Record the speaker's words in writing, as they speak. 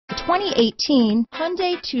2018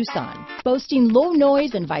 Hyundai Tucson. Boasting low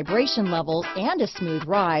noise and vibration levels and a smooth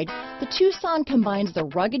ride, the Tucson combines the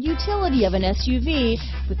rugged utility of an SUV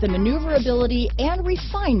with the maneuverability and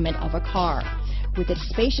refinement of a car. With its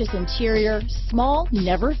spacious interior, small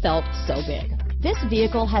never felt so big. This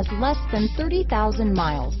vehicle has less than 30,000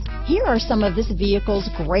 miles. Here are some of this vehicle's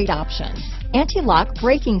great options: anti-lock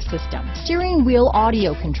braking system, steering wheel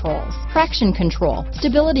audio controls, traction control,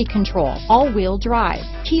 stability control, all-wheel drive,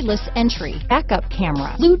 keyless entry, backup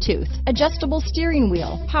camera, Bluetooth, adjustable steering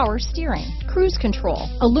wheel, power steering, cruise control,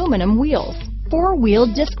 aluminum wheels, four-wheel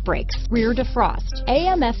disc brakes, rear defrost,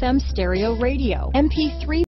 AM/FM stereo radio, MP3